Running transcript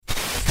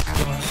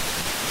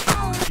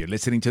You're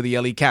listening to The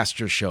Ellie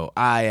Castro Show.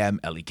 I am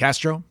Ellie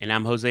Castro. And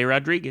I'm Jose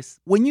Rodriguez.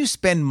 When you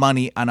spend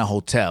money on a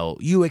hotel,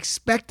 you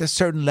expect a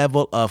certain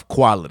level of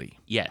quality.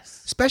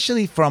 Yes.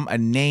 Especially from a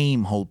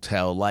name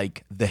hotel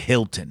like the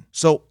Hilton.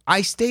 So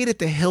I stayed at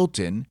the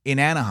Hilton in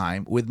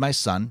Anaheim with my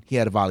son. He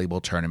had a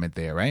volleyball tournament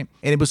there, right?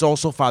 And it was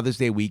also Father's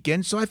Day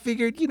weekend. So I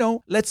figured,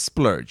 let's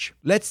splurge.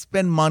 Let's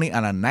spend money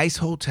on a nice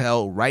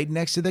hotel right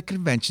next to the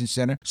convention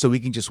center so we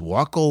can just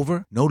walk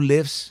over. No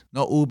lifts,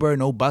 no Uber,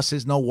 no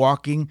buses, no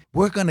walking.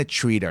 We're going to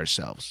treat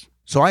ourselves.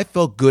 So I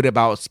felt good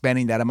about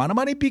spending that amount of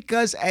money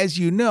because, as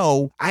you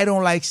know, I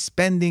don't like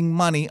spending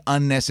money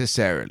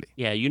unnecessarily.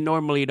 Yeah, you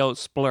normally don't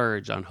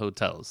splurge on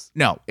hotels.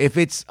 No, if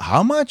it's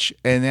how much,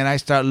 and then I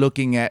start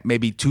looking at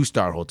maybe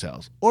 2-star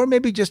hotels, or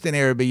maybe just an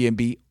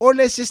Airbnb, or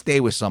let's just stay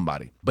with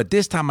somebody. But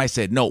this time I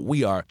said, no,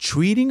 we are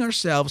treating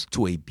ourselves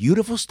to a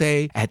beautiful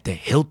stay at the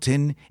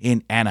Hilton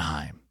in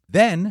Anaheim.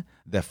 Then,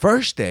 the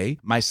first day,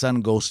 my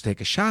son goes to take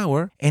a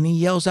shower, and he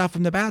yells out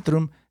from the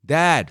bathroom,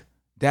 Dad,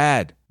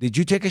 did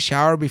you take a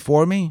shower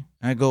before me?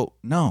 I go,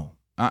 no,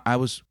 I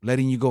was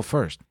letting you go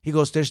first. He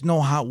goes, there's no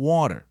hot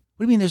water.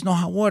 What do you mean there's no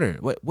hot water?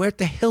 We're at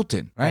the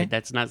Hilton, right?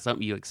 That's not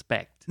something you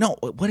expect. No,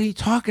 what are you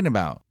talking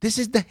about? This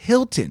is the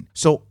Hilton.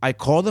 So I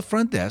call the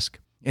front desk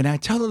and I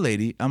tell the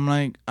lady, I'm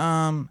like,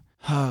 oh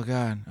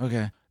God,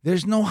 okay.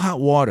 There's no hot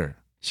water.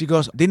 She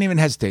goes, didn't even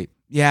hesitate.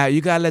 Yeah,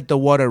 you got to let the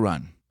water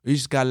run. You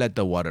just got to let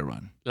the water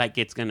run. Like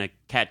it's going to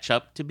catch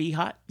up to be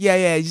hot?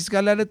 Yeah, you just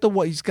got to let the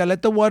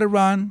water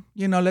run.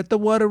 Let the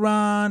water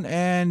run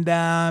and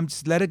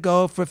just let it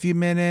go for a few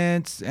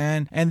minutes.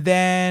 And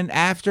then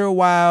after a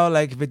while,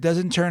 like if it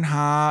doesn't turn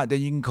hot,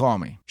 then you can call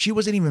me. She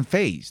wasn't even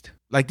fazed.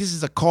 Like this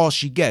is a call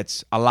she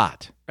gets a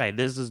lot. Right,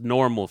 this is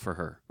normal for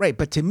her. Right,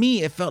 but to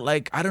me, it felt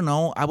like, I don't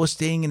know, I was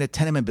staying in a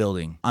tenement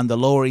building on the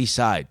Lower East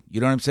Side.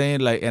 You know what I'm saying?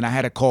 Like, and I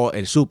had to call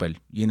El Super,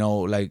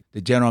 like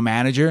the general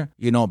manager,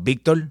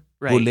 Victor,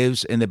 right, who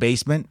lives in the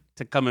basement.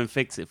 To come and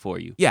fix it for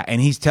you. Yeah,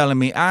 and he's telling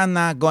me, I'm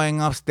not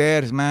going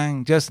upstairs,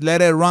 man. Just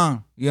let it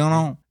run,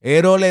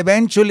 It'll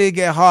eventually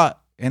get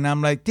hot. And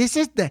I'm like, this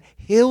is the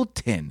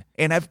Hilton,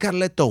 and I've got to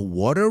let the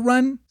water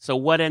run? So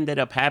what ended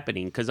up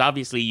happening? Because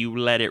obviously you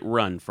let it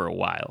run for a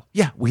while.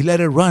 Yeah, we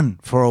let it run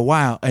for a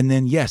while, and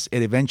then, yes,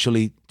 it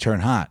eventually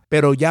turned hot.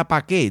 Pero ya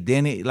pa' qué?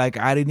 Then,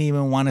 I didn't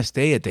even want to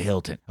stay at the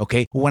Hilton,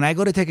 okay? When I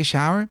go to take a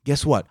shower,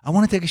 guess what? I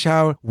want to take a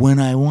shower when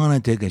I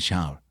want to take a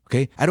shower.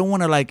 Okay, I don't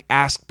want to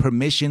ask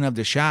permission of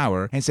the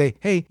shower and say,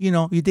 hey, you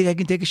think I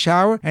can take a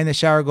shower? And the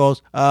shower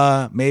goes,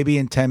 maybe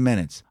in 10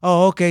 minutes.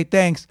 Oh, okay,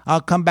 thanks.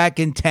 I'll come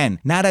back in 10.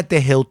 Not at the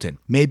Hilton.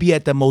 Maybe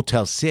at the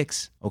Motel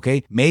 6.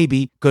 Okay,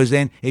 maybe, because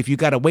then if you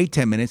got to wait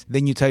 10 minutes,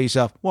 then you tell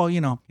yourself, well,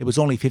 it was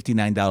only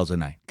 $59 a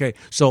night. Okay,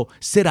 so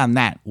sit on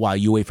that while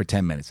you wait for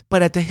 10 minutes.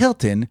 But at the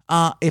Hilton,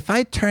 if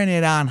I turn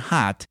it on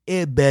hot,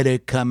 it better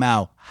come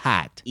out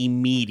hot.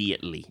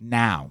 Immediately.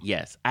 Now.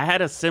 Yes. I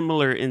had a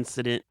similar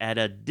incident at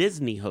a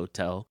Disney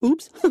hotel.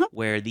 Oops.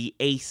 Where the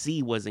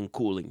AC wasn't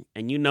cooling.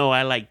 And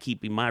I like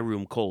keeping my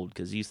room cold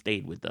because you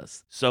stayed with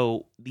us.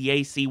 So the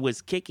AC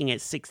was kicking at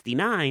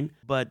 69,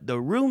 but the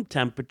room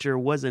temperature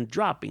wasn't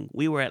dropping.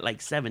 We were at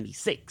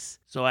 76.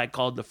 So I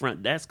called the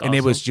front desk also. And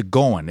it was just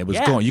going. It was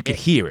going. You could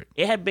hear it.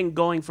 It had been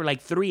going for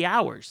 3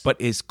 hours.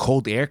 But is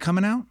cold air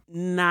coming out?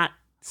 Not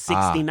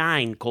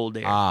 69 cold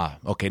air.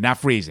 Okay, not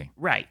freezing.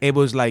 Right. It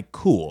was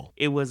cool.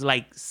 It was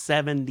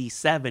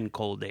 77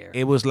 cold air.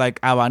 It was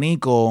like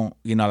abanico,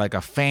 like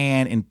a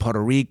fan in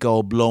Puerto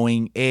Rico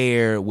blowing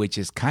air, which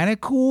is kind of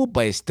cool,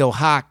 but it's still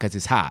hot because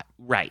it's hot.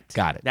 Right.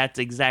 Got it. That's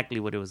exactly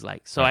what it was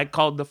like. So I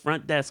called the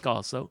front desk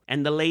also,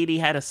 and the lady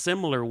had a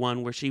similar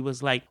one where she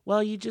was like,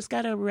 well, you just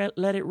got to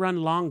let it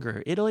run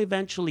longer. It'll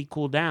eventually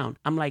cool down.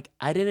 I'm like,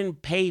 I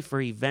didn't pay for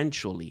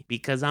eventually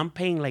because I'm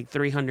paying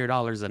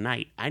 $300 a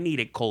night. I need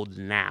it cold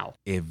now.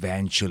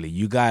 Eventually.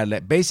 You got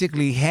to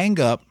basically hang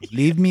up,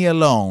 leave me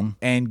alone,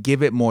 and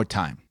give it more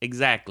time.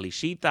 Exactly.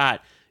 She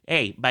thought,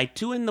 hey, by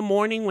 2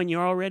 a.m. when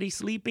you're already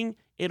sleeping,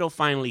 it'll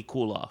finally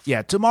cool off.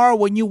 Yeah, tomorrow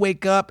when you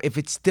wake up, if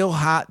it's still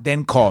hot,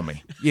 then call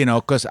me,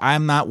 because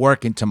I'm not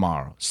working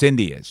tomorrow.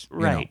 Cindy is.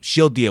 Right.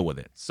 She'll deal with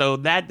it. So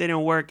that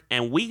didn't work,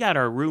 and we got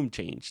our room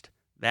changed.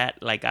 That,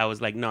 I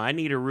was like, no, I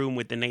need a room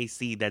with an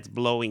AC that's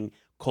blowing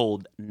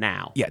cold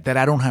now. Yeah, that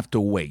I don't have to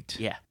wait.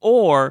 Yeah.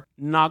 Or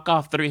knock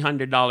off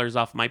 $300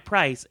 off my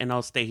price, and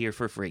I'll stay here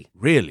for free.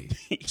 Really?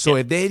 Yes. So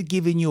if they had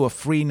given you a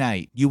free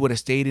night, you would have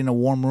stayed in a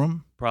warm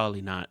room?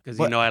 Probably not, because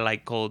I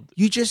like cold.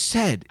 You just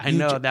said. I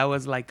know, that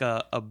was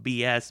a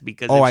BS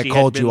because I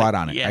called you out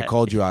on it. I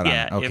called you out on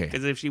it. Okay.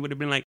 Because if she would have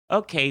been like,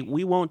 okay,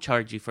 we won't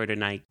charge you for the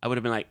night, I would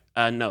have been like,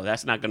 no,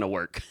 that's not going to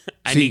work.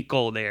 I need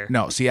cold air.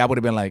 No, I would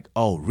have been like,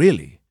 oh,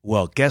 really?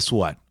 Well, guess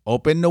what?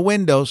 Open the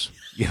windows.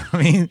 You know what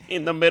I mean?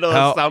 In the middle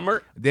of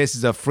summer. This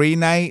is a free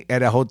night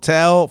at a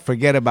hotel.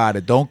 Forget about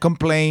it. Don't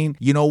complain.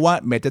 You know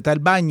what? Métete al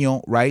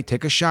baño, right?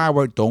 Take a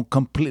shower. Don't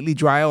completely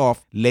dry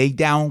off. Lay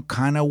down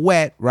kind of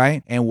wet,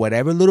 right? And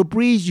whatever little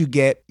breeze you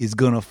get is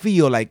going to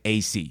feel like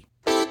AC.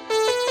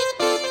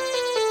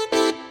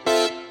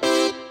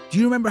 Do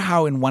you remember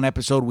how in one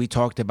episode we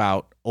talked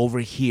about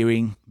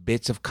overhearing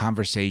bits of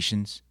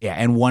conversations,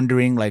 and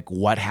wondering like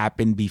what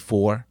happened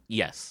before?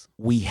 Yes.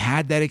 We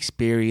had that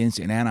experience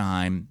in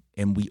Anaheim,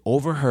 and we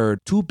overheard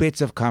 2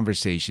 bits of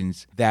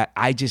conversations that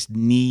I just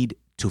need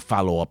to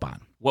follow up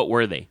on. What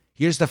were they?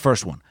 Here's the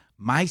first one.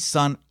 My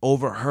son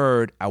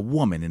overheard a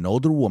woman, an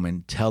older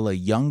woman, tell a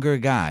younger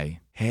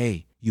guy,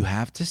 hey, you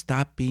have to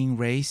stop being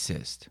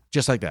racist.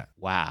 Just like that.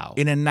 Wow.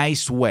 In a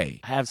nice way.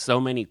 I have so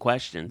many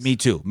questions. Me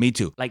too.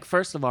 Like,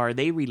 first of all, are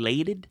they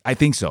related? I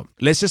think so.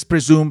 Let's just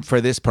presume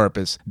for this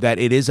purpose that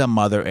it is a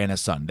mother and a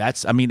son.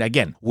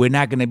 Again, we're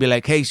not going to be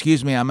like, hey,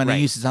 excuse me, I'm going to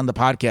use this on the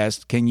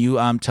podcast. Can you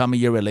tell me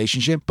your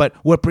relationship? But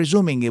we're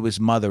presuming it was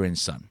mother and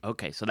son.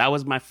 Okay, so that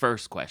was my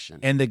first question.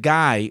 And the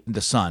guy,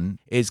 the son,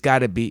 is got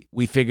to be,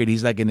 we figured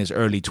he's like in his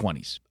early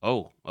 20s.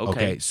 Oh,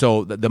 okay.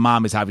 So the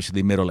mom is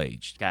obviously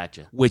middle-aged.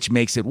 Gotcha. Which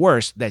makes it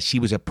worse that she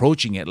was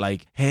approaching it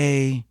like,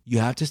 hey, you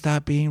have to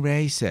stop being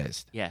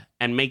racist. Yeah,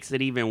 and makes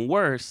it even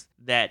worse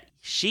that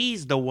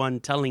she's the one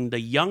telling the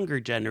younger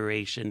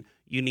generation,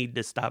 you need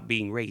to stop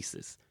being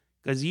racist.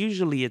 Because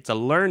usually it's a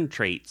learned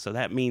trait. So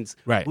that means,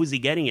 who's he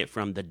getting it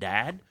from? The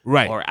dad?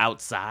 Right. Or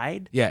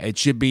outside? Yeah, it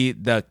should be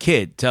the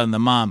kid telling the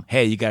mom,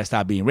 hey, you got to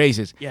stop being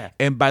racist. Yeah.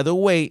 And by the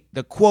way,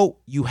 the quote,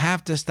 you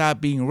have to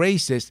stop being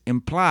racist,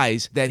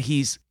 implies that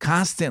he's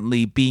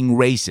constantly being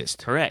racist.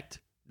 Correct.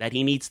 That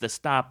he needs to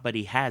stop, but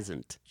he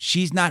hasn't.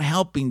 She's not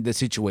helping the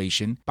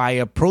situation by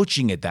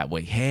approaching it that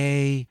way.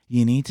 Hey,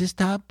 you need to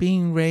stop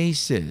being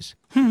racist.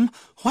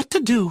 What to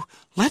do?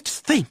 Let's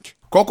think.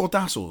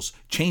 Cocotazos,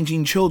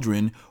 changing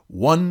children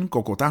one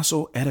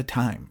cocotazo at a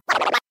time.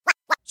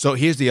 So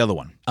here's the other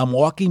one. I'm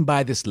walking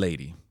by this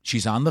lady.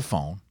 She's on the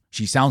phone.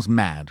 She sounds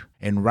mad.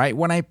 And right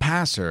when I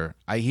pass her,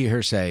 I hear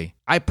her say,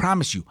 I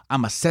promise you,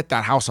 I'm going to set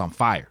that house on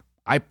fire.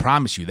 I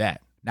promise you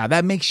that. Now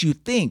that makes you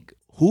think,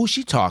 who's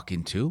she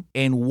talking to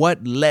and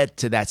what led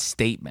to that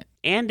statement?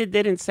 And it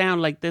didn't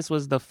sound like this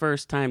was the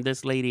first time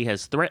this lady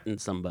has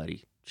threatened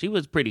somebody. She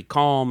was pretty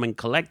calm and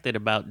collected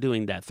about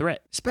doing that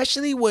threat.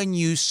 Especially when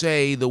you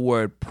say the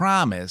word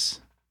promise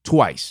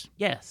twice.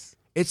 Yes.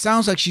 It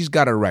sounds like she's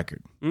got a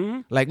record.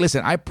 Mm-hmm. Like,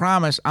 listen, I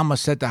promise I'm going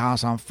to set the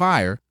house on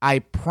fire. I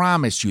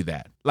promise you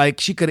that. Like,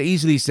 she could have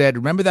easily said,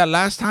 remember that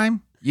last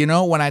time? You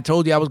know, when I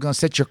told you I was going to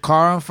set your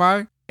car on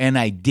fire? And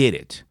I did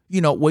it. You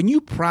know, when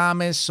you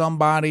promise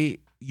somebody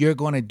you're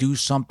going to do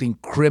something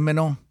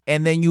criminal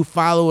and then you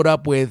follow it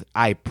up with,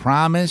 I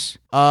promise,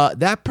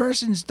 that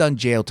person's done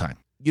jail time.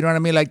 You know what I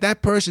mean? Like,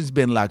 that person's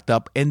been locked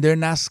up and they're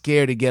not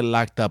scared to get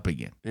locked up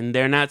again. And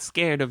they're not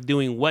scared of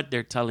doing what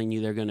they're telling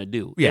you they're going to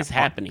do. Yeah. It's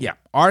happening. Yeah.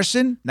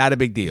 Arson, not a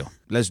big deal.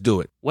 Let's do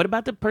it. What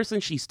about the person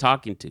she's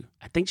talking to?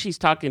 I think she's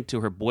talking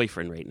to her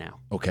boyfriend right now.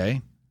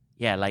 Okay.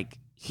 Yeah, like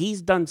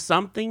he's done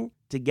something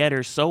to get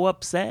her so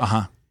upset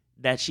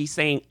that she's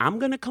saying, I'm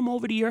going to come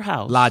over to your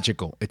house.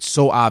 Logical. It's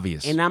so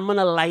obvious. And I'm going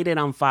to light it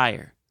on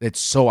fire.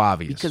 It's so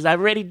obvious. Because I've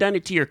already done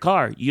it to your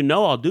car. You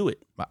know I'll do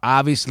it. But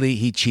obviously,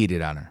 he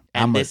cheated on her.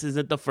 And this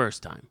isn't the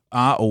first time.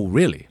 Oh,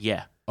 really?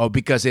 Yeah. Oh,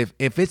 because if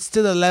it's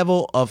to the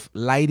level of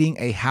lighting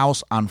a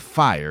house on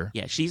fire.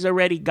 Yeah, she's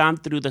already gone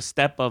through the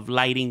step of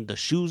lighting the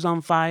shoes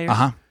on fire.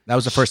 That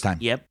was the first time.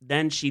 Yep.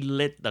 Then she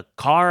lit the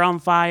car on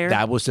fire.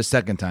 That was the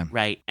second time.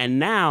 Right. And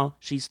now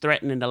she's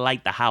threatening to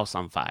light the house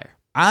on fire.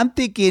 I'm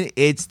thinking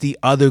it's the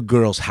other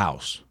girl's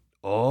house.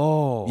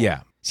 Oh.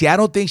 Yeah. See, I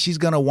don't think she's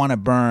going to want to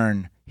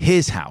burn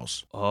his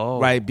house. Oh.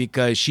 Right?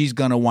 Because she's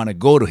going to want to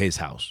go to his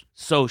house.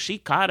 So she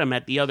caught him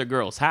at the other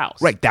girl's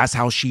house. Right. That's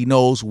how she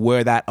knows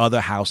where that other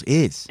house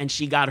is. And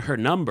she got her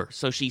number.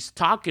 So she's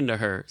talking to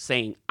her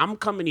saying, I'm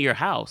coming to your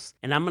house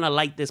and I'm going to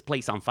light this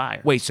place on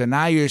fire. Wait, so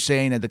now you're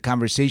saying that the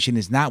conversation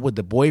is not with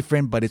the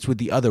boyfriend, but it's with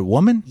the other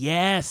woman?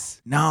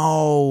 Yes.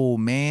 No,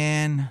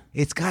 man.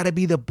 It's got to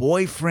be the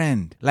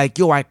boyfriend. Like,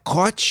 yo, I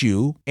caught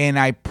you and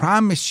I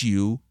promise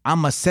you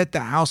I'm going to set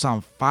the house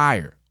on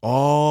fire.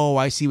 Oh,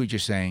 I see what you're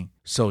saying.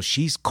 So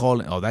she's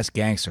calling, oh, that's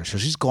gangster. So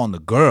she's calling the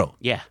girl.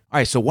 Yeah. All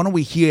right, so why don't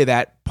we hear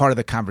that part of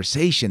the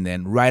conversation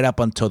then, right up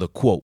until the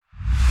quote.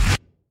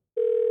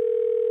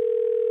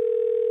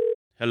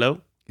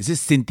 Hello? Is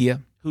this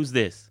Cynthia? Who's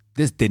this?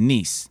 This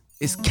Denise.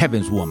 It's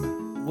Kevin's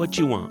woman. What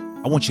you want?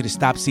 I want you to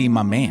stop seeing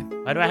my man.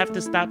 Why do I have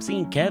to stop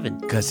seeing Kevin?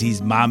 Because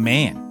he's my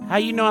man. How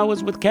you know I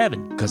was with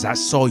Kevin? Because I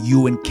saw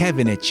you and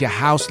Kevin at your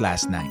house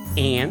last night.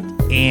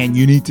 And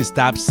you need to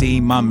stop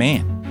seeing my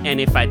man. And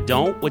if I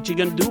don't, what you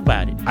gonna do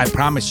about it? I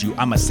promise you,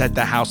 I'm gonna set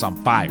the house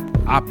on fire.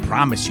 I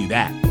promise you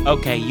that.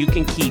 Okay, you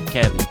can keep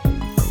Kevin.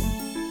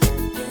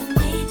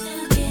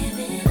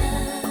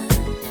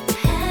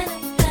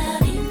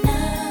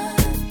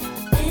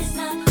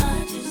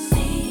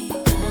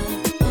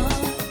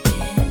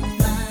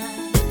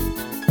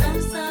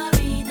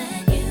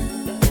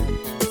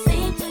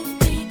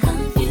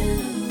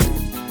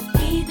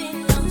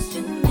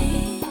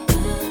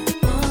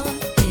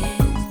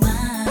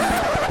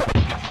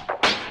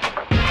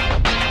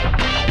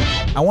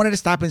 I wanted to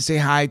stop and say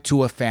hi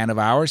to a fan of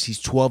ours. He's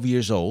 12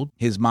 years old.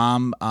 His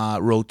mom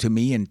wrote to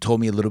me and told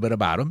me a little bit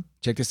about him.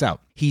 Check this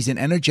out. He's an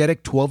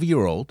energetic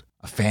 12-year-old.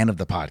 a fan of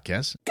the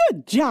podcast.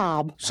 Good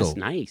job. So, That's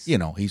nice. You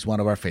know, he's one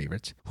of our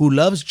favorites, who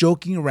loves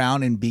joking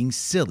around and being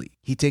silly.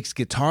 He takes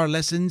guitar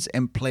lessons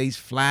and plays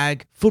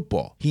flag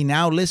football. He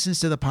now listens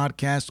to the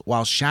podcast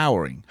while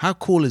showering. How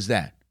cool is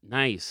that?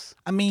 Nice.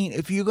 I mean,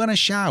 if you're going to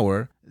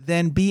shower,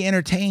 then be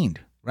entertained,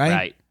 right?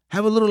 Right.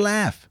 Have a little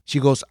laugh.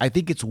 She goes, I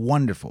think it's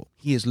wonderful.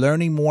 He is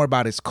learning more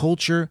about his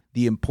culture,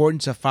 the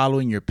importance of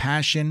following your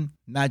passion,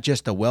 not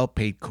just a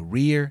well-paid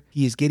career.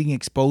 He is getting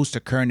exposed to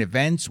current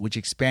events, which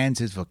expands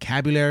his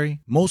vocabulary.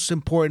 Most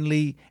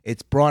importantly,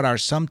 it's brought our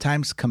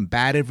sometimes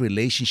combative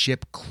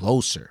relationship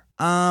closer.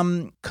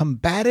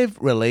 Combative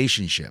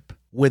relationship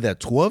with a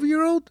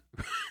 12-year-old?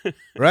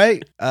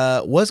 Right?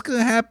 What's going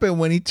to happen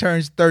when he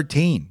turns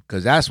 13?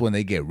 Because that's when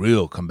they get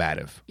real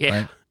combative. Yeah.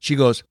 Right? She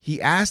goes,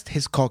 he asked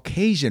his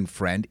Caucasian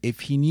friend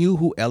if he knew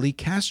who Ellie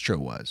Castro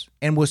was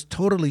and was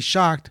totally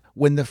shocked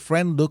when the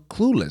friend looked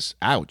clueless.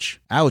 Ouch.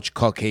 Ouch,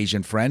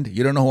 Caucasian friend.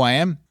 You don't know who I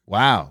am?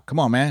 Wow. Come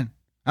on, man.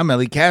 I'm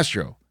Ellie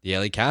Castro. The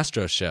Ellie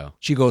Castro Show.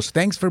 She goes,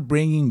 thanks for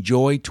bringing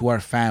joy to our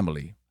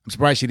family. I'm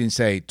surprised she didn't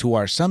say to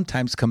our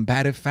sometimes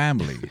combative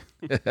family.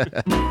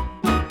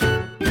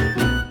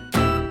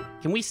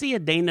 Can we see a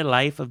day in the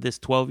life of this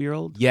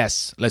 12-year-old?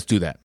 Yes, let's do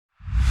that.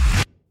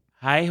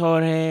 Hi,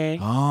 Jorge.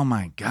 Oh,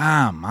 my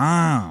God,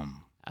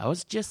 Mom. I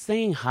was just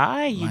saying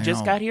hi. You I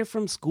just know. got here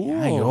from school.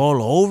 Yeah, you're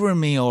all over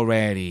me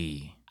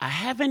already. I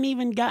haven't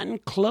even gotten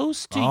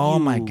close to you. Oh,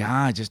 my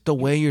God, just the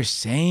way you're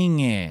saying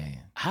it.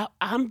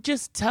 I'm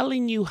just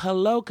telling you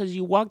hello because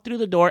you walked through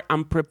the door.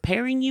 I'm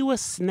preparing you a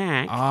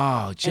snack.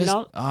 I'm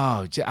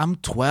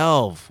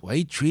 12. Why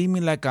you treat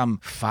me like I'm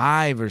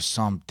 5 or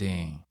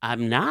something?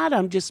 I'm not.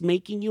 I'm just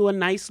making you a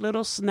nice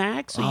little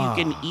snack so you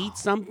can eat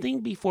something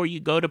before you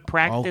go to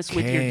practice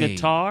with your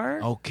guitar.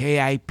 Okay,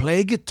 I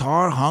play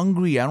guitar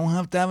hungry. I don't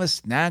have to have a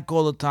snack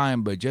all the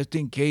time, but just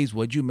in case,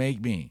 what'd you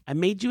make me? I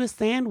made you a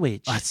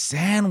sandwich. A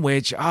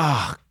sandwich?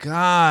 Oh,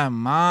 God,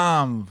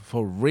 Mom.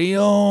 For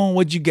real?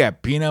 What'd you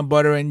get? Peanut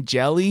butter and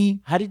jelly?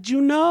 How did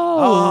you know?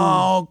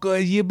 Oh,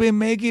 because you've been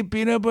making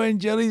peanut butter and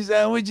jelly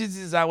sandwiches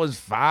since I was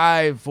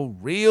 5. For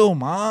real,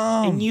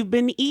 Mom. And you've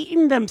been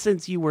eating them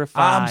since you were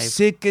 5. I'm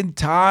sick and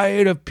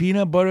tired of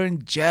peanut butter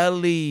and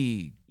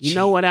jelly. You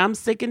know what I'm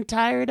sick and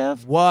tired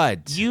of?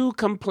 What? You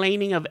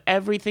complaining of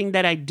everything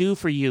that I do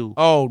for you.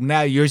 Oh,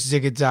 now you're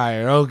sick and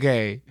tired.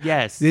 Okay.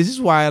 Yes. This is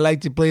why I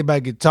like to play my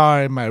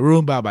guitar in my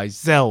room by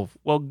myself.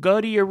 Well, go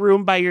to your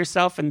room by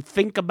yourself and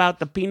think about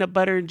the peanut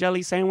butter and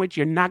jelly sandwich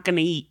you're not going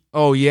to eat.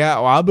 Oh, yeah?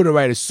 Well, I'm going to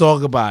write a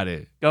song about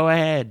it. Go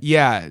ahead.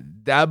 Yeah,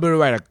 I'm going to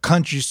write a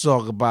country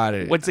song about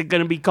it. What's it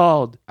going to be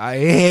called? I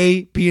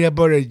hate peanut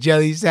butter and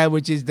jelly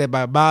sandwiches that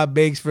my mom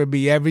makes for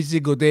me every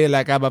single day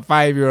like I'm a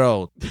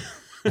 5-year-old.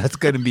 That's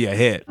going to be a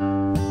hit.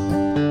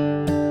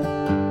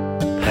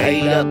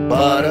 Peanut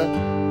butter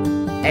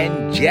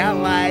and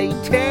jelly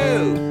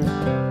too.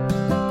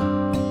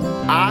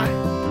 I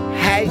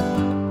hate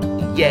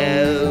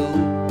you.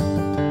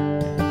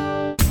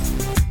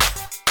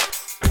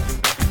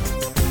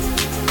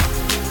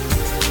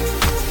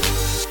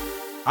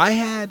 I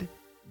had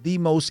the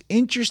most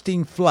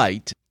interesting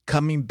flight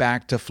coming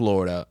back to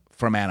Florida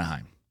from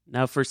Anaheim.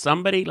 Now, for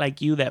somebody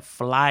like you that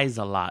flies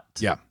a lot,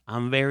 Yeah.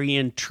 I'm very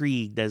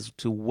intrigued as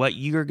to what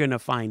you're going to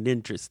find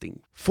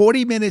interesting.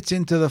 40 minutes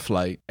into the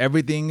flight,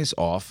 everything is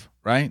off,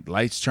 right?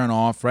 Lights turn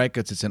off, right?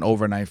 Because it's an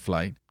overnight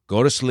flight.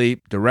 Go to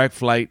sleep, direct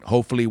flight,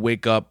 hopefully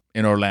wake up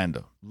in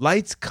Orlando.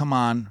 Lights come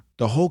on,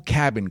 the whole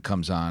cabin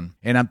comes on,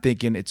 and I'm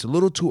thinking it's a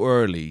little too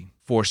early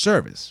for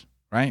service,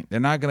 right? They're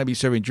not going to be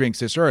serving drinks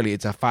this early.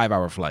 It's a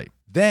 5-hour flight.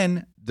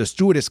 Then the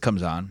stewardess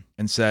comes on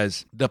and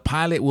says, the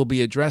pilot will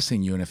be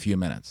addressing you in a few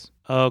minutes.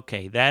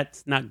 Okay,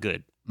 that's not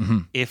good.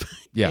 Mm-hmm.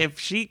 Yeah. If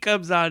she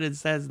comes on and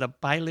says the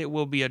pilot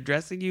will be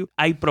addressing you,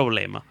 hay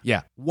problema.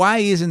 Yeah. Why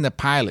isn't the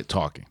pilot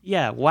talking?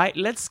 Yeah, why?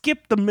 Let's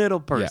skip the middle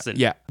person.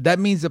 Yeah. That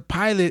means the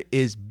pilot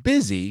is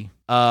busy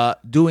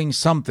doing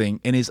something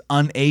and is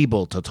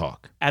unable to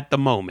talk. At the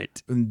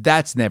moment.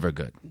 That's never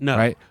good. No.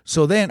 Right?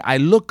 So then I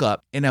look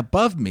up, and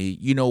above me,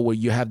 you know, where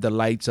you have the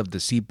lights of the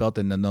seatbelt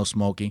and the no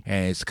smoking,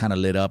 and it's kind of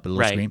lit up, a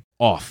little Right. screen,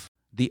 off.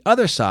 The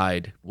other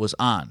side was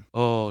on.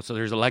 Oh, so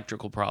there's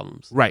electrical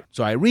problems. Right.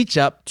 So I reach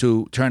up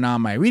to turn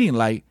on my reading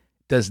light,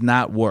 does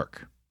not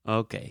work.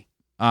 Okay.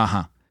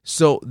 Uh-huh.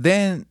 So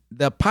then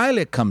the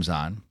pilot comes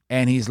on,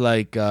 and he's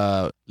like,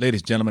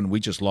 ladies and gentlemen,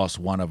 we just lost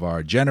one of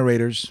our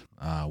generators.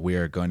 We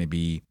are going to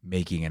be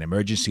making an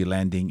emergency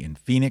landing in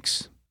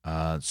Phoenix.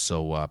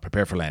 So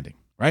prepare for landing,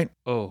 right?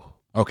 Oh.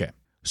 Okay.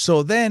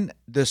 So then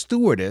the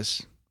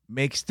stewardess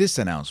makes this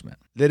announcement.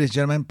 Ladies and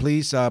gentlemen,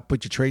 please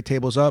put your tray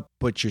tables up,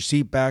 put your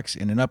seat backs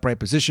in an upright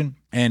position,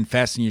 and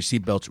fasten your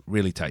seatbelts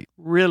really tight.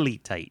 Really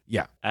tight.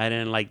 Yeah. I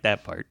didn't like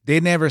that part. They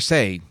never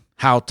say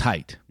how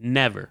tight.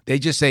 Never. They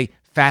just say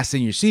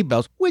fasten your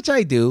seatbelts, which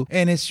I do,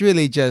 and it's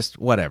really just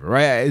whatever,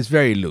 right? It's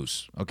very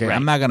loose, okay? Right.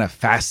 I'm not going to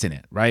fasten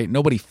it, right?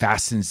 Nobody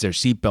fastens their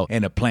seatbelt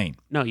in a plane.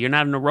 No, you're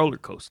not in a roller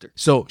coaster.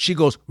 So she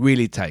goes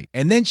really tight.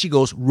 And then she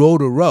goes row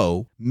to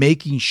row,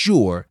 making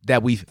sure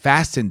that we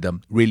fastened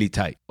them really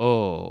tight.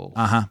 Oh.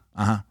 Uh-huh.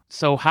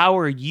 So how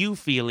are you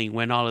feeling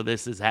when all of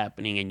this is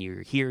happening and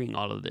you're hearing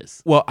all of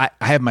this? Well, I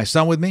have my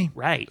son with me.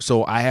 Right.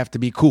 So I have to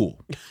be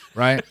cool,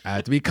 right? I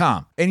have to be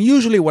calm. And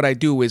usually what I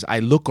do is I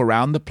look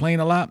around the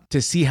plane a lot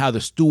to see how the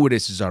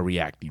stewardesses are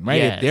reacting,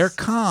 right? Yes. If they're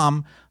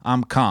calm,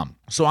 I'm calm.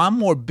 So I'm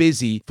more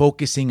busy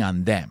focusing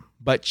on them.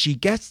 But she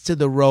gets to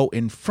the row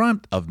in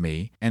front of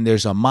me, and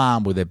there's a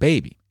mom with a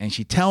baby. And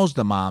she tells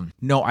the mom,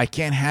 no, I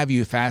can't have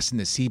you fasten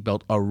the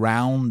seatbelt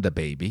around the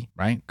baby,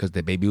 right? Because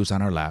the baby was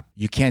on her lap.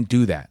 You can't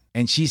do that.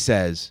 And she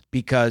says,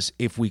 because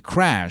if we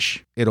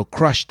crash, it'll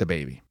crush the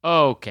baby.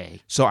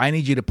 Okay. So I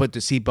need you to put the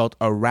seatbelt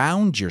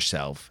around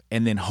yourself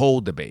and then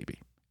hold the baby.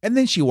 And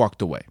then she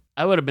walked away.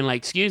 I would have been like,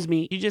 excuse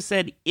me, you just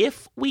said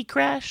if we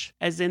crash,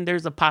 as in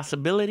there's a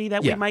possibility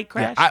that we might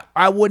crash? Yeah.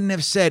 I wouldn't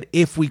have said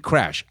if we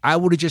crash. I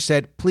would have just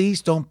said,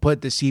 please don't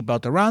put the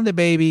seatbelt around the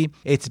baby.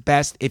 It's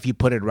best if you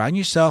put it around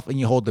yourself and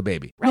you hold the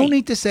baby. Right. No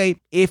need to say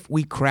if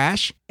we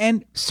crash,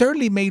 and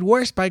certainly made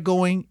worse by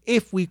going,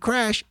 if we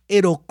crash,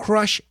 it'll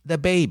crush the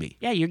baby.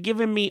 Yeah, you're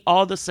giving me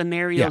all the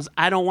scenarios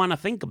I don't want to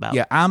think about.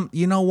 Yeah,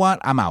 you know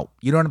what? I'm out.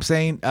 You know what I'm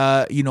saying?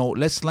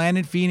 Let's land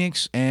in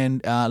Phoenix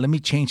and let me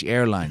change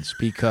airlines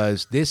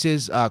because this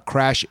is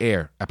Crash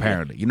Air,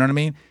 apparently. You know what I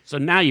mean? So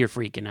now you're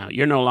freaking out.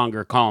 You're no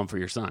longer calm for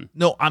your son.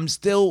 No, I'm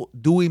still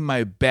doing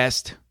my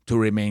best to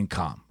remain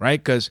calm,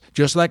 right? Because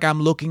just like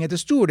I'm looking at the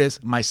stewardess,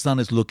 my son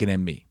is looking at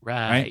me.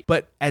 Right.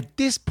 But at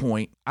this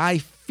point, I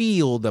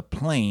feel the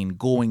plane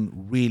going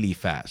really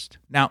fast.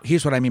 Now,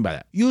 here's what I mean by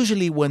that.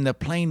 Usually when the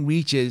plane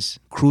reaches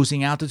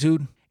cruising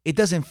altitude, it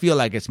doesn't feel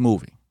like it's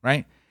moving,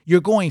 right? You're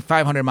going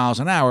 500 miles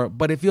an hour,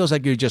 but it feels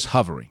like you're just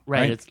hovering.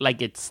 Right. It's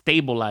like it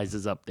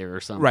stabilizes up there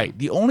or something. Right.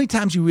 The only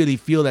times you really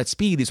feel that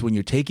speed is when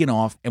you're taking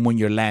off and when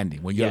you're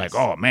landing, when you're like,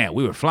 oh man,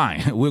 we were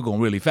flying. We're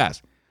going really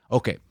fast.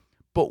 Okay.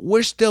 But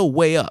we're still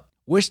way up.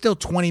 We're still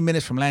 20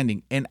 minutes from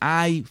landing, and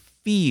I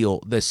feel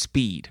the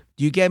speed.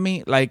 Do you get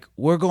me? Like,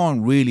 we're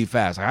going really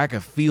fast. Like, I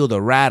can feel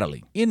the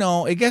rattling. You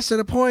know, it gets to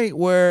the point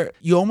where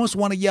you almost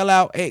want to yell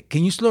out, hey,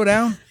 can you slow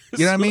down?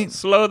 You know what I mean?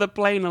 Slow the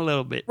plane a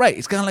little bit. Right.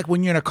 It's kind of like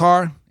when you're in a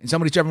car and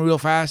somebody's driving real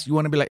fast. You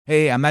want to be like,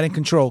 hey, I'm not in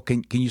control.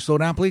 Can you slow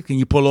down, please? Can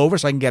you pull over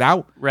so I can get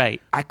out?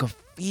 Right. I could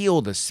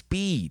feel the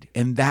speed,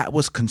 and that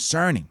was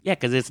concerning. Yeah,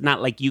 because it's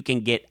not like you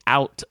can get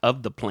out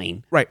of the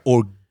plane. Right.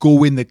 Or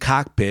go in the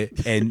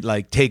cockpit and,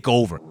 like, take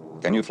over.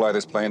 Can you fly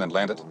this plane and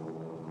land it?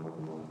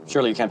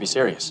 Surely you can't be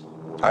serious.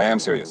 I am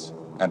serious.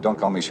 And don't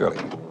call me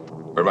Shirley.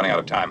 We're running out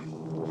of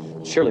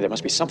time. Surely there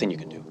must be something you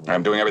can do.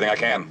 I'm doing everything I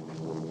can.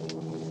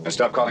 And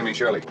stop calling me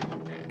Shirley.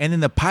 And then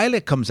the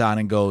pilot comes on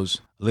and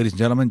goes, ladies and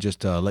gentlemen,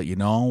 just to let you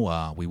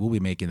know, we will be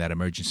making that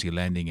emergency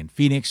landing in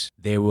Phoenix.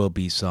 There will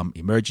be some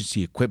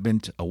emergency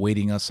equipment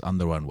awaiting us on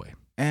the runway.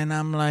 And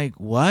I'm like,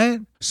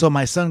 what? So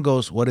my son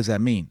goes, what does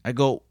that mean? I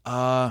go,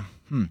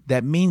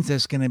 that means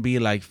there's going to be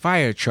like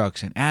fire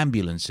trucks and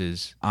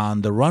ambulances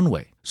on the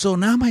runway. So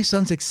now my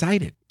son's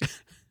excited.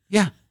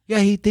 Yeah,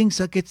 he thinks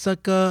like it's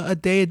like a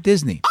day at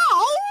Disney.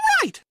 All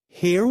right,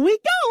 here we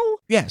go.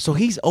 Yeah, so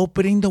he's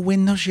opening the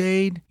window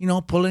shade,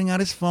 pulling out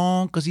his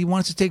phone because he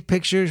wants to take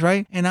pictures,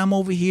 right? And I'm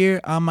over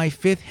here on my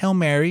 5th Hail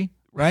Mary,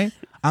 right?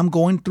 I'm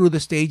going through the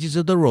stages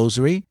of the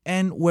rosary,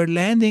 and we're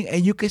landing,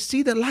 and you can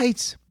see the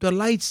lights,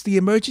 the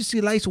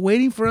emergency lights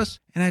waiting for us.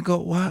 And I go,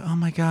 what? Oh,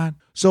 my God.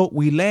 So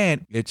we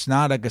land. It's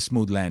not like a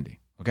smooth landing,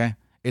 okay?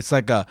 It's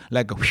like a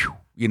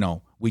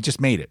whew, we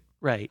just made it.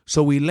 Right.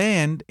 So we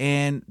land,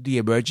 and the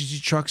emergency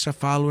trucks are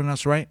following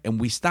us, right?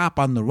 And we stop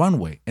on the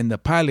runway, and the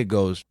pilot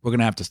goes, we're going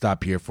to have to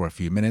stop here for a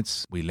few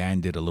minutes. We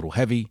landed a little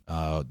heavy.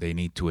 They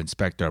need to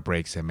inspect our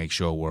brakes and make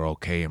sure we're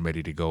okay and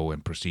ready to go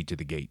and proceed to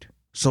the gate.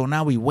 So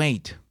now we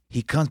wait.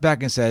 He comes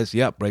back and says,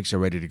 yep, brakes are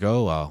ready to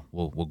go.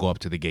 We'll go up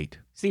to the gate.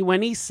 See,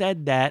 when he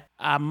said that,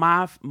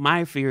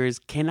 my fear is,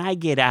 can I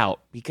get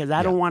out? Because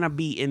I don't want to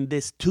be in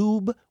this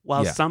tube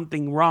while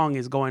something wrong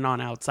is going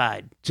on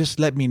outside. Just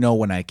let me know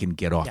when I can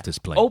get off this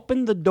plane.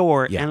 Open the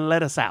door and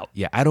let us out.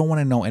 Yeah, I don't want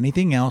to know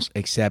anything else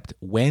except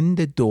when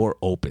the door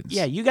opens.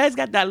 Yeah, you guys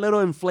got that little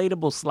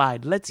inflatable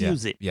slide. Let's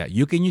use it. Yeah,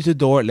 you can use the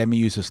door. Let me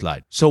use the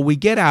slide. So we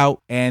get out,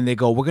 and they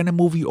go, we're going to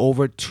move you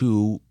over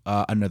to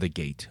another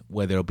gate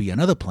where there'll be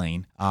another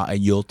plane,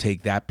 and you'll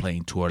take that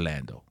plane to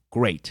Orlando.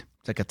 Great.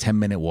 It's like a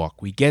 10-minute walk.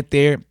 We get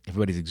there.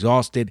 Everybody's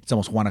exhausted. It's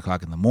almost 1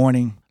 o'clock in the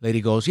morning. Lady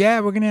goes, yeah,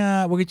 we're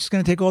just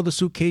gonna take all the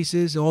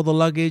suitcases, all the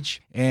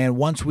luggage, and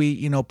once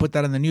we, put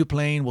that on the new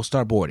plane, we'll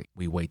start boarding.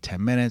 We wait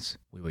 10 minutes.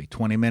 We wait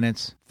 20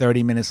 minutes.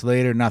 30 minutes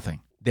later, nothing.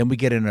 Then we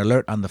get an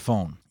alert on the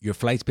phone. Your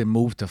flight's been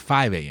moved to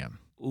 5 a.m.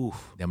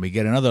 Oof. Then we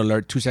get another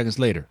alert 2 seconds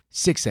later,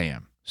 6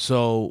 a.m.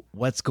 So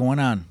what's going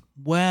on?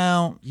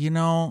 Well,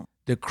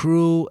 the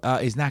crew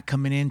is not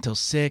coming in till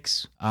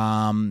 6.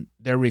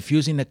 They're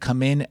refusing to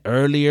come in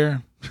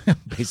earlier,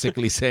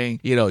 basically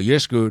saying, you're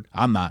screwed.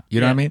 I'm not. You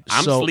know what I mean?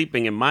 I'm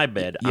sleeping in my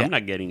bed. I'm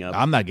not getting up.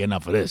 I'm not getting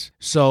up for this.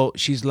 So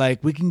she's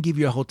like, we can give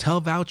you a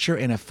hotel voucher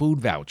and a food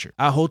voucher.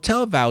 A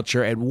hotel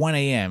voucher at 1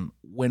 a.m.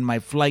 when my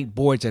flight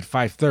boards at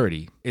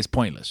 5:30, it's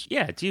pointless.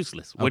 Yeah, it's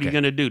useless. What are you Okay.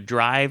 going to do?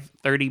 Drive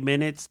 30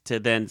 minutes to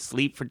then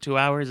sleep for 2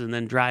 hours and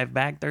then drive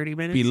back 30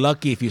 minutes? Be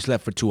lucky if you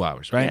slept for 2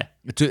 hours, right?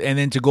 And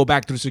then to go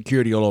back through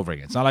security all over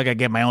again. It's not like I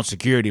get my own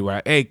security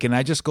where, hey, can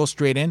I just go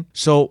straight in?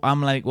 So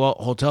I'm like, well,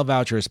 hotel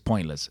voucher is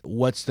pointless.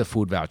 What's the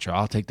food voucher?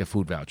 I'll take the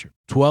food voucher.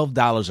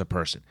 $12 a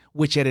person,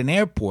 which at an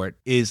airport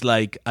is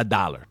like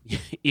 $1.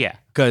 Yeah.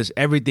 Because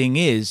everything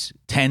is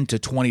 $10 to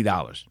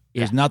 $20.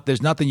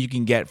 There's nothing you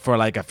can get for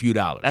like a few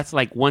dollars. That's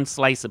like one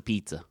slice of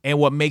pizza. And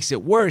what makes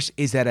it worse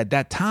is that at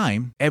that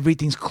time,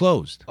 everything's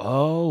closed.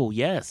 Oh,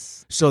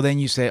 yes. So then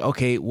you say,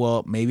 okay,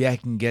 well, maybe I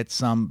can get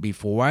some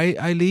before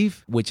I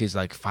leave, which is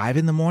like 5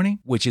 in the morning,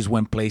 which is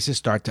when places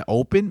start to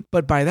open.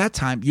 But by that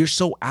time, you're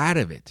so out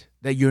of it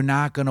that you're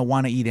not going to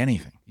want to eat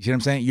anything. You see what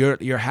I'm saying?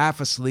 You're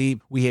half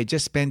asleep. We had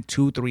just spent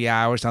 2-3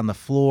 hours on the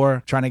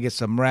floor trying to get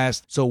some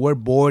rest. So we're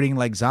boarding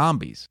like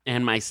zombies.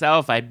 And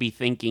myself, I'd be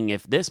thinking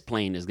if this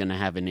plane is going to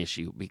have an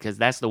issue, because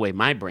that's the way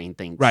my brain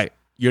thinks. Right.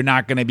 You're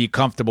not going to be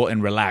comfortable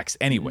and relaxed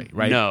anyway,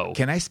 right? No.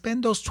 Can I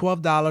spend those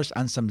 $12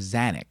 on some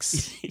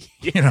Xanax?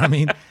 You know what I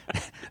mean?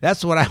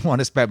 That's what I want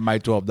to spend my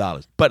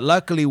 $12. But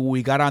luckily,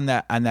 we got on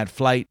that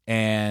flight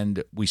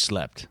and we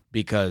slept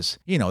because,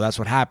 that's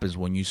what happens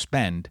when you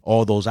spend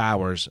all those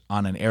hours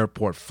on an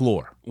airport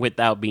floor.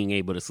 Without being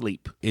able to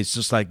sleep. It's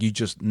just like you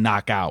just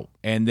knock out.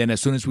 And then as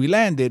soon as we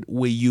landed,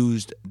 we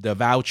used the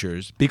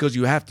vouchers because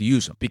you have to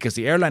use them because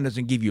the airline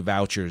doesn't give you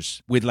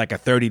vouchers with like a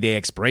 30-day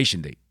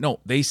expiration date. No,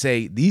 they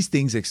say these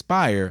things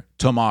expire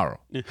tomorrow.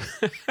 You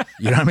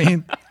know what I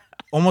mean?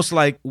 Almost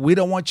like we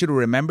don't want you to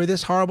remember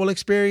this horrible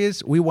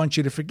experience. We want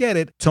you to forget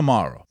it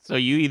tomorrow. So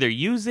you either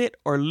use it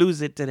or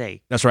lose it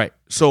today. That's right.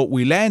 So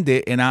we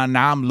landed, and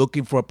now I'm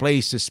looking for a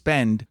place to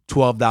spend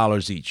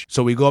 $12 each.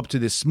 So we go up to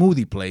this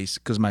smoothie place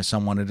because my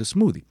son wanted a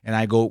smoothie. And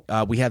I go,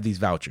 we have these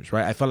vouchers,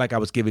 right? I felt like I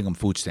was giving them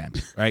food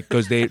stamps, right?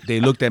 Because they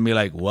looked at me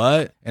like,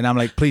 what? And I'm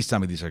like, please tell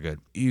me these are good.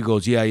 He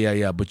goes,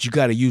 yeah, but you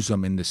got to use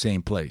them in the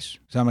same place.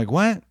 So I'm like,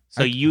 what?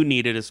 So you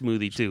needed a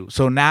smoothie too.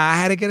 So now I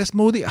had to get a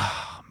smoothie?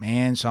 Oh,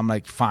 man. So I'm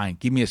like, fine,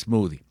 give me a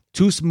smoothie.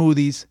 2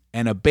 smoothies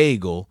and a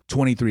bagel,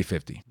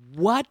 $23.50.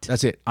 What?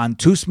 That's it. On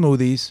 2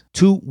 smoothies,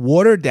 2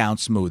 watered down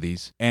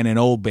smoothies, and an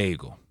old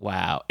bagel.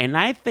 Wow. And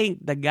I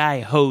think the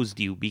guy hosed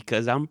you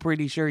because I'm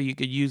pretty sure you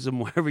could use them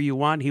wherever you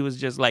want. He was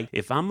just like,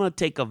 if I'm going to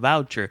take a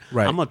voucher,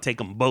 Right. I'm going to take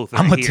them both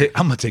I'm here.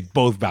 gonna take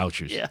both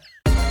vouchers. Yeah.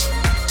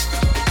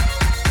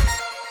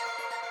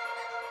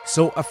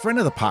 So a friend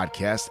of the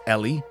podcast,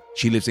 Ellie,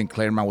 she lives in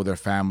Claremont with her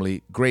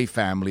family. Great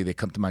family. They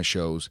come to my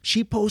shows.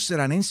 She posted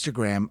on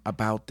Instagram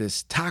about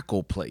this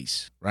taco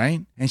place,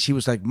 right? And she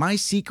was like, my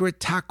secret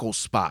taco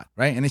spot,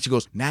 right? And then she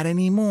goes, not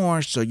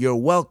anymore, so you're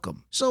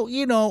welcome. So,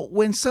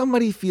 when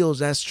somebody feels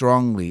that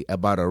strongly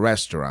about a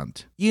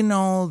restaurant,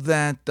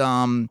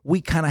 that we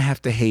kind of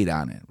have to hate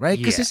on it, right?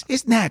 Because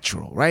it's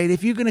natural, right?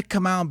 If you're going to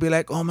come out and be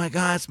like, oh my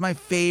God, it's my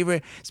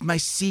favorite, it's my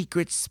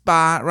secret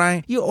spot,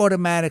 right? You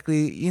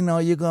automatically,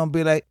 you're going to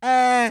be like,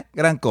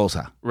 gran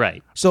cosa.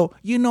 Right. So,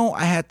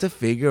 I had to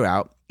figure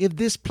out if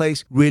this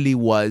place really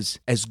was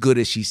as good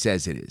as she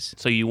says it is.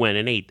 So you went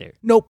and ate there.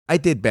 Nope, I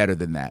did better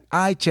than that.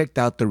 I checked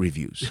out the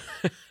reviews,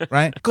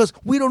 right? Because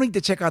we don't need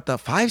to check out the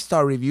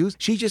 5-star reviews.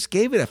 She just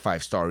gave it a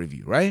 5-star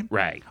review, right?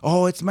 Right.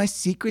 Oh, it's my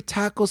secret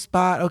taco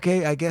spot.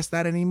 Okay, I guess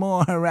not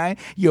anymore, right?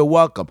 You're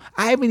welcome.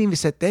 I haven't even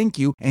said thank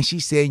you, and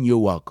she's saying you're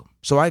welcome.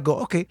 So I go,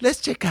 okay, let's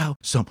check out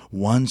some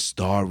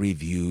 1-star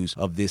reviews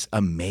of this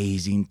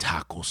amazing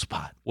taco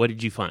spot. What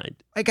did you find?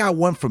 I got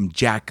one from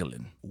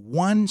Jacqueline.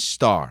 1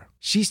 star.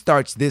 She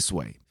starts this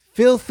way.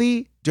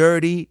 Filthy,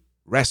 dirty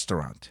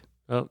restaurant.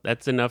 Oh,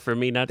 that's enough for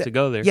me not to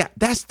go there. Yeah,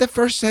 that's the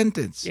first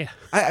sentence. Yeah.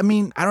 I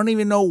mean, I don't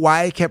even know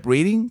why I kept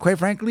reading, quite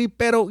frankly.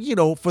 Pero,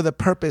 for the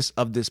purpose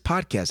of this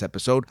podcast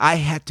episode, I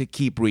had to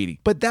keep reading.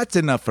 But that's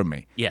enough for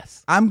me.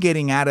 Yes. I'm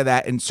getting out of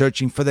that and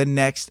searching for the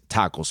next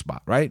taco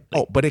spot, right?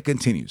 Oh, but it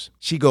continues.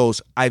 She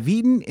goes, I've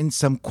eaten in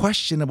some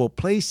questionable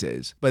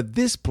places, but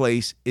this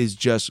place is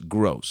just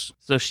gross.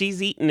 So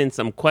she's eaten in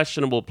some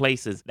questionable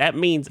places. That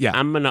means Yeah.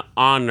 I'm going to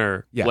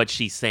honor Yeah. what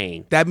she's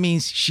saying. That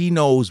means she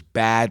knows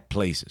bad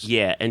places.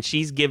 Yeah, and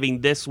she's giving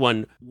this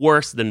one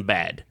worse than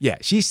bad. Yeah,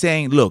 she's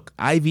saying, look,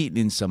 I've eaten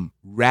in some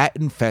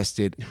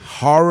rat-infested,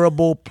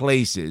 horrible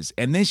places.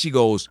 And then she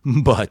goes,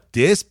 but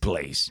this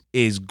place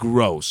is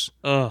gross.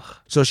 Ugh.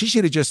 So she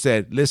should have just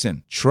said,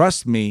 listen,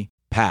 trust me,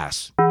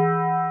 pass.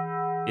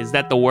 Is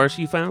that the worst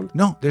you found?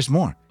 No, there's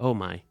more. Oh,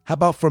 my. How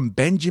about from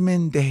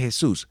Benjamin de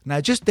Jesus?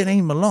 Now, just the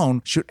name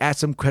alone should add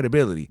some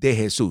credibility. De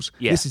Jesus.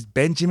 Yeah. This is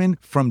Benjamin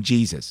from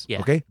Jesus. Yeah.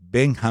 Okay?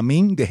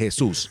 Benjamin de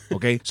Jesus.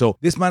 Okay? So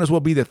this might as well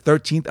be the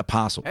 13th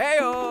apostle.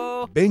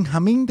 Heyo!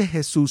 Benjamin de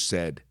Jesus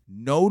said,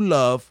 no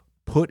love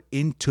put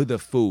into the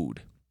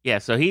food. Yeah,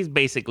 so he's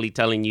basically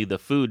telling you the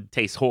food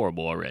tastes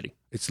horrible already.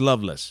 It's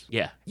loveless.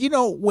 Yeah.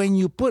 When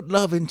you put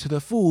love into the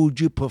food,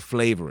 you put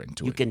flavor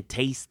into You it. can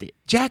taste it.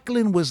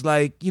 Jacqueline was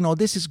like,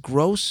 this is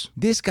gross.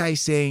 This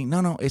guy's saying,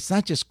 no, it's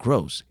not just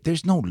gross.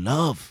 There's no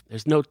love.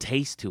 There's no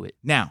taste to it.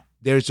 Now,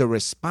 there's a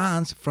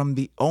response from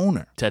the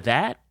owner. To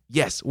that?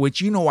 Yes,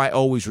 which I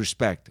always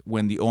respect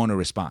when the owner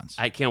responds.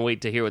 I can't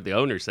wait to hear what the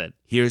owner said.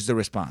 Here's the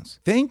response.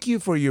 Thank you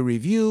for your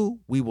review.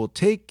 We will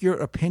take your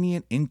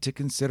opinion into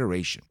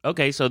consideration.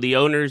 Okay, so the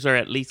owners are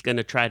at least going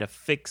to try to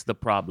fix the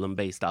problem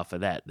based off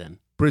of that then.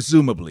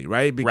 Presumably,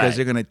 right? Because Right.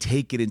 they're going to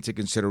take it into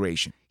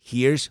consideration.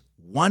 Here's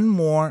one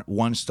more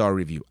 1-star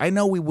review. I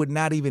know we would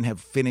not even have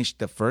finished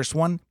the first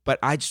one, but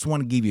I just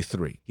want to give you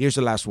 3. Here's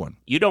the last one.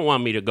 You don't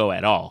want me to go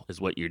at all,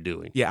 is what you're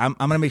doing. Yeah, I'm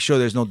going to make sure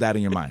there's no doubt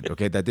in your mind,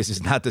 okay, that this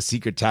is not the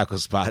secret taco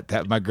spot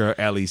that my girl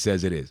Ellie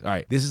says it is. All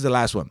right, this is the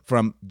last one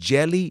from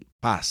Jelly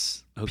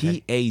Paz,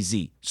 Okay.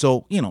 P-A-Z.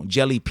 So,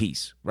 jelly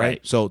peace, right?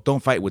 Right. So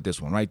don't fight with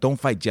this one, right? Don't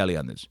fight jelly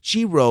on this.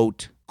 She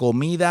wrote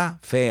comida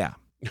fea,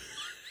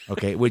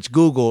 okay, which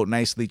Google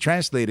nicely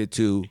translated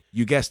to,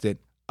 you guessed it,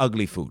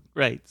 ugly food.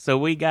 Right. So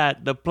we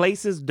got the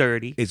place is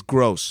dirty. It's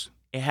gross,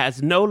 It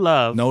has no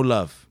love. no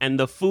love. And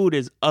the food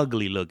is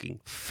ugly looking.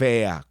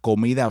 Fea,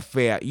 comida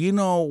fea.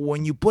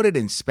 When you put it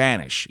in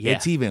Spanish, Yeah.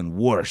 it's even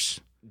worse.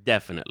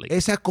 Definitely.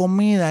 Esa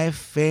comida es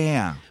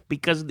fea.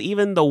 Because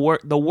even the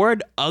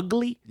word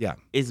ugly Yeah.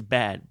 is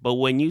bad. But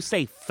when you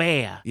say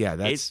fea, Yeah,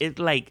 that's- it's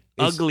like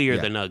it's- uglier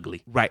yeah. than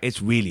ugly. Right,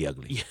 it's really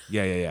ugly.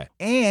 Yeah.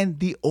 And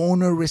the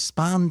owner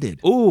responded.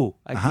 Ooh,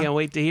 I can't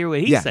wait to hear what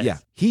he says. Yeah.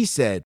 He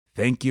said,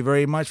 thank you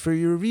very much for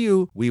your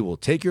review. We will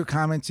take your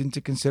comments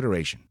into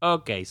consideration.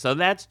 Okay, so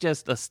that's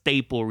just a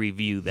staple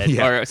review that,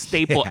 Yeah. or a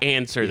staple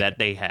answer that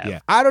they have. Yeah.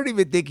 I don't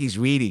even think he's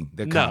reading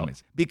the No.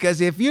 comments.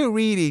 Because if you're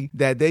reading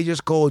that they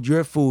just called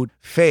your food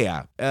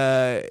fea,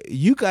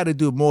 you got to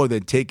do more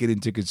than take it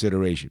into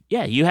consideration.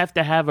 Yeah, you have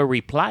to have a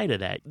reply to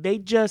that. They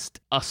just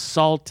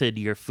assaulted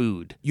your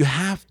food. You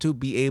have to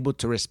be able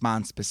to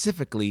respond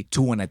specifically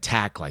to an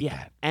attack like Yeah.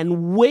 that.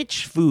 And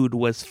which food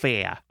was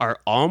fea? Are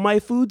all my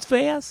foods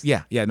feas?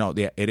 Yeah,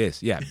 it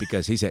is. Yeah,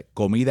 because he said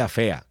comida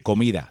fea,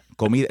 comida.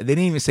 They didn't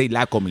even say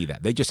la comida.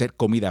 They just said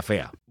comida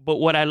fea. But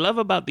what I love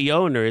about the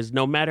owner is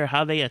no matter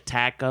how they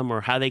attack him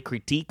or how they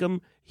critique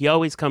him, he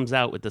always comes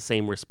out with the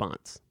same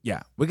response.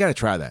 Yeah, we got to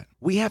try that.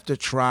 We have to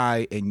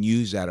try and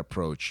use that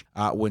approach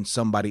when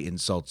somebody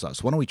insults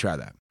us. Why don't we try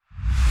that?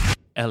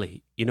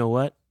 Ellie, you know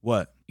what?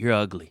 What? You're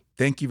ugly.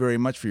 Thank you very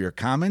much for your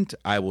comment.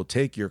 I will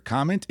take your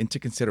comment into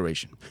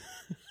consideration.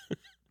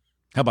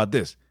 How about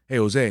this? Hey,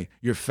 Jose,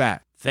 you're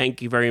fat.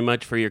 Thank you very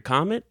much for your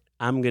comment.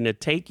 I'm going to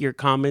take your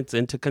comments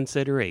into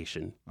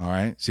consideration. All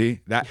right. See,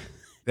 that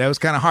was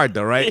kind of hard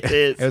though, right? It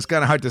is. It was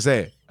kind of hard to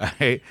say. All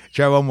right.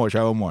 Try one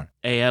more.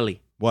 Hey,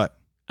 Ellie, What?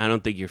 I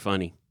don't think you're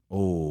funny.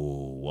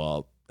 Oh,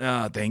 well,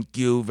 thank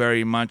you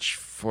very much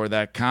for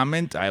that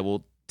comment. I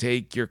will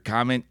take your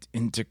comment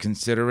into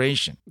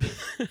consideration.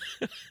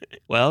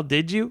 Well,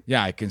 did you?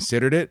 Yeah, I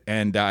considered it,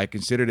 and I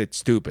considered it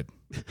stupid.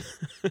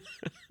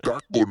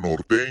 Taco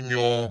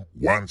Norteño,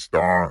 1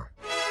 star.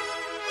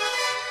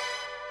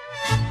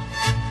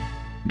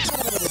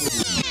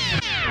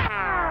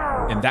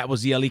 And that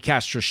was the Ellie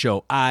Castro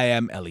Show. I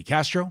am Ellie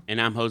Castro. And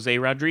I'm Jose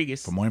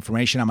Rodriguez. For more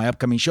information on my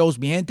upcoming shows,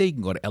 mi gente, you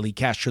can go to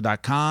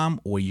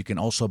elliecastro.com, or you can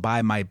also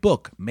buy my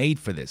book, Made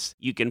for This.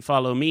 You can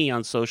follow me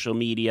on social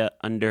media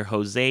under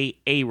Jose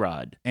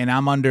A-Rod. And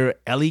I'm under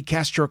Ellie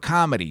Castro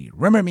Comedy.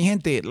 Remember, mi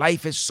gente,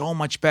 life is so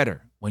much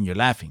better when you're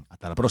laughing.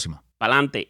 Hasta la próxima. Pa'lante.